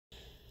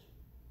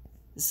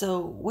So,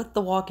 with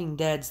The Walking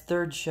Dead's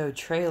third show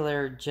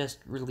trailer just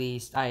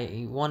released,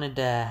 I wanted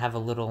to have a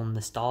little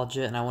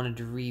nostalgia and I wanted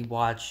to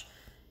rewatch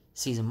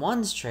Season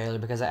 1's trailer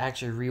because I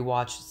actually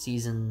rewatched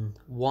Season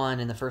 1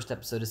 and the first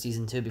episode of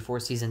Season 2 before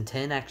Season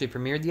 10 actually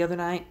premiered the other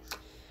night.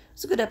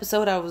 It's a good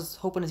episode. I was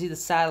hoping to see the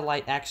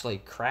satellite actually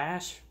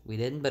crash. We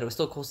didn't, but it was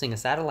still cool seeing a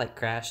satellite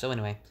crash. So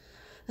anyway,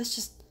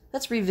 let's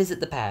revisit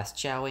the past,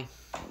 shall we?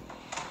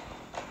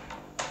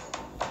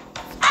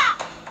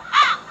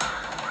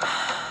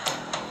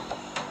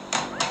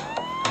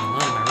 I'm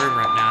alone in my room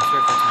right now. I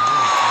swear if that's my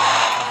roommate.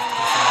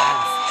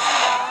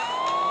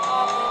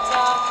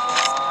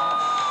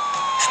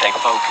 Stay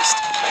focused.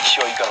 Make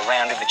sure you got a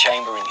round in the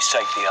chamber and your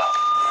safety up.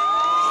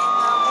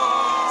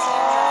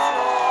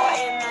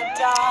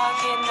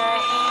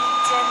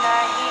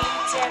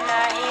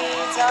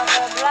 Of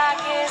the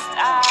blackest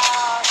hour,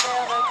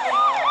 feel the creep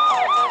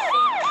of the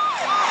feet.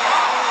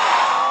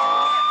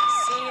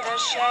 See the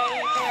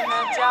shape in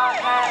the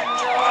dark and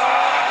door.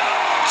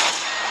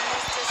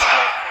 Mr.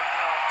 Clifford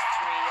knocks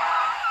 3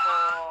 out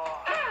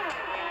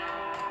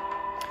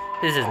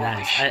 4. This is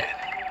nice.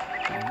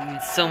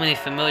 So many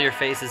familiar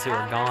faces who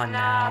are gone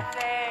now.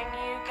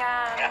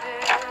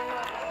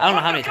 I don't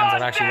know how many times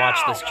I've actually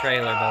watched this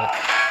trailer, but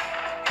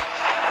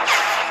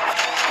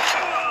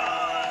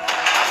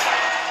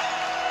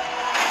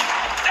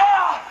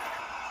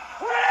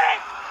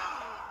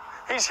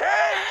He's here!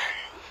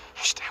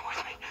 You stay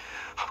with me.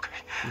 Okay.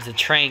 there's a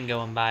train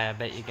going by. I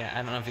bet you guys. I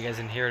don't know if you guys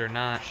can hear it or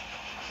not.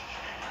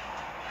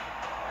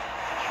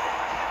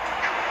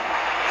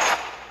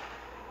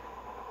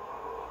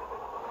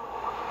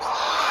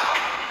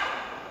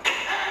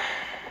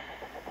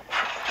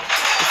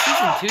 The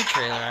Season 2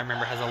 trailer, I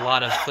remember, has a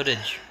lot of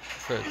footage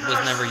that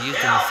was never used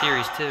in the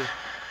series, too.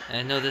 And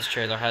I know this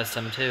trailer has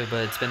some, too,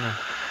 but it's been a...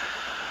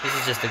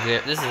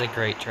 This is a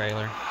great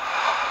trailer.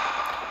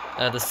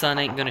 The sun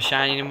ain't gonna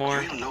shine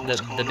anymore.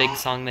 The big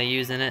song they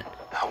use in it.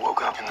 I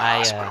woke up in the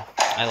hospital.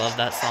 I love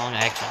that song. I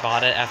actually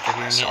bought it after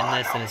hearing it in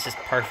this, and it's just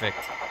perfect.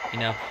 You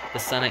know, the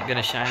sun ain't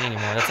gonna shine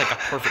anymore. That's like a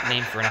perfect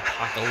name for an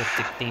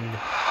apocalyptic themed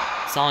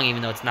song,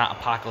 even though it's not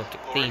apocalyptic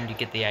themed. You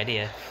get the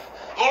idea.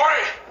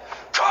 Lori!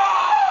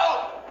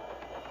 Carl!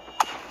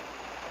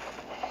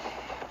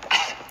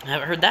 I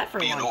haven't heard that for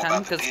a long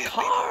time because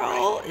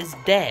Carl is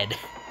dead.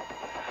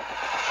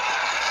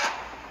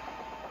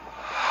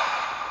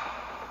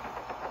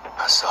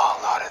 I saw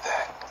a lot of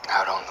that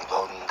out on the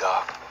loading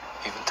dock,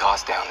 even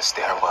tossed down the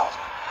stairwell.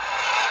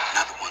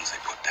 Not the ones they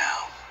put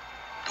down,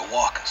 the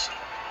walkers.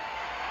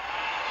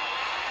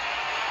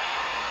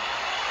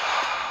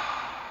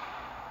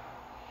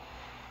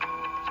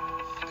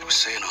 They were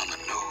saying on the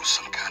news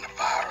some kind of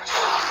virus.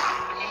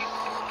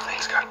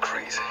 Things got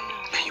crazy.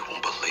 Man, you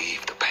won't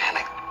believe the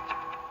panic.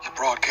 The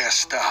broadcast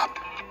stopped.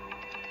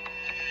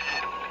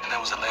 And that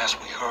was the last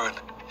we heard.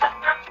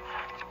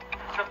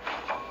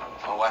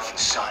 My wife and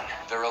son,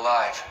 they're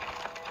alive.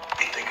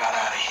 They got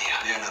out of here.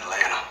 They're in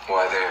Atlanta.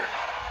 Why there?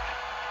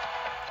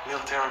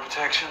 Military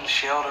protection,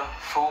 shelter,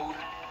 food.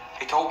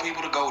 They told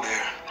people to go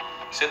there.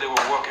 Said they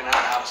were working out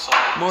how to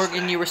solve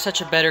Morgan, you were such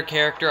a better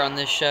character on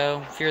this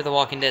show. Fear the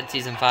Walking Dead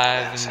Season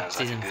 5 and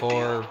Season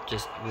 4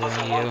 just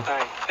ruined you.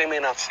 They may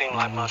not seem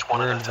like much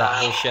one Ruined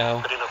that whole show.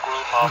 But in a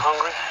group all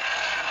hungry.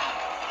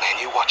 Man,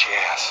 you watch your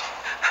ass.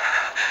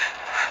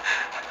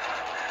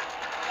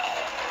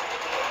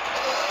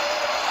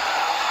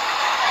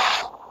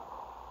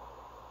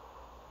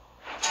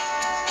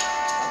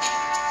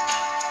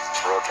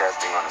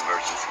 Broadcasting on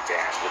emergency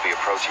band. We'll be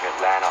approaching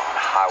Atlanta on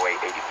Highway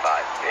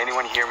 85.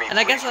 Anyone hear me? And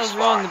I guess I was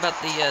wrong about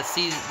the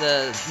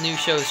new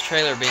show's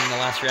trailer being the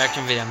last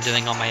reaction video I'm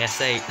doing on my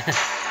S8.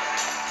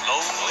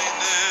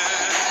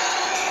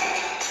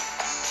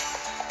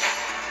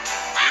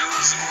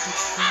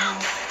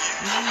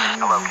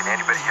 Hello, can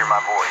anybody hear my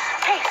voice?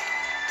 Hey,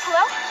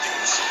 hello?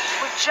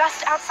 We're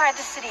just outside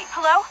the city.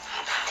 Hello?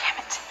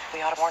 Damn it.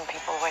 We ought to warn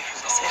people away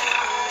from the city.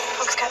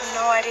 Folks got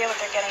no idea what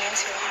they're getting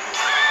into.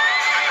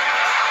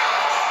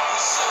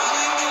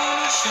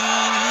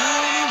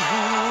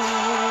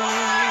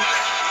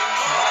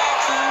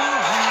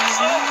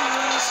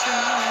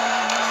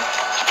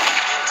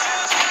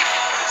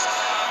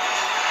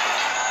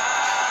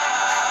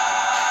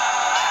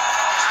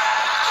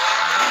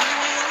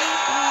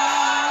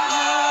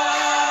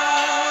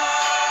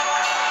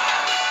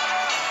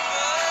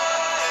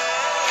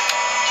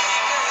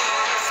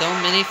 So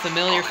many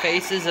familiar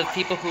faces of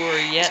people who are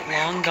yet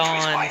long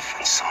gone. Wife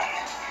and son.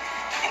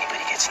 Anybody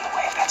gets in the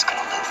way, that's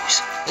gonna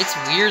lose. It's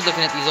weird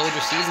looking at these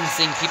older seasons,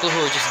 seeing people who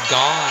are just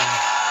gone.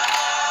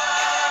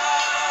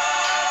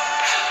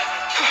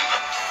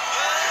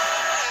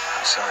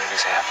 I'm sorry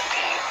this happened to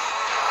you.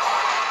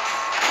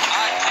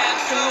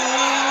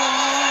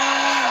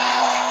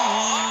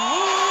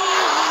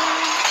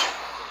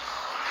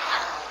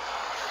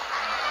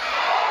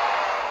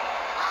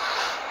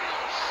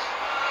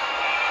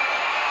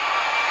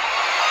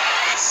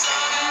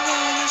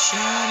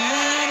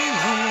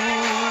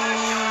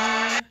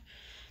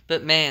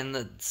 But man,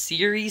 the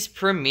series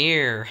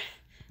premiere,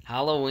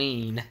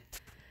 Halloween.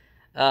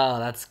 Oh,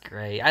 that's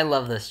great. I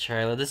love this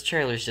trailer. This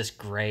trailer's just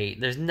great.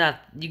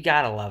 You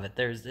gotta love it.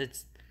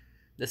 It's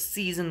the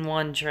season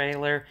 1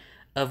 trailer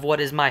of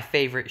what is my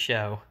favorite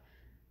show.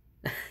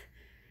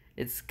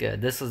 It's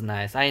good. This was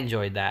nice. I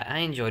enjoyed that. I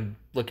enjoyed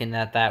looking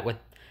at that with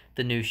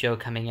the new show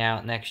coming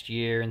out next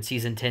year, and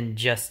season 10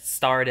 just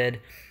started.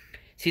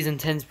 Season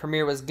 10's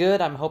premiere was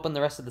good. I'm hoping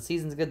the rest of the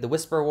season's good. The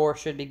Whisper War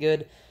should be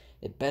good.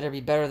 It better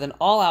be better than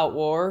All Out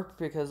War,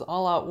 because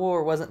All Out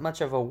War wasn't much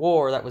of a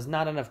war. That was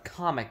not enough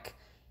comic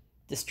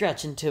to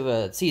stretch into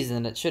a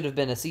season. It should have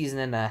been a season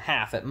and a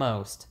half at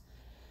most.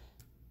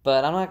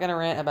 But I'm not going to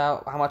rant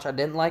about how much I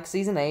didn't like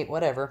season 8.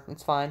 Whatever.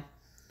 It's fine.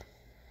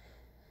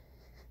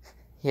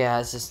 Yeah,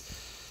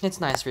 it's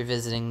nice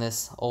revisiting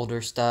this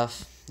older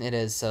stuff. It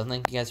is. So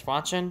thank you guys for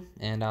watching,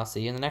 and I'll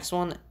see you in the next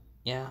one.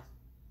 Yeah.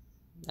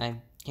 I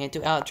can't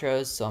do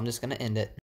outros, so I'm just going to end it.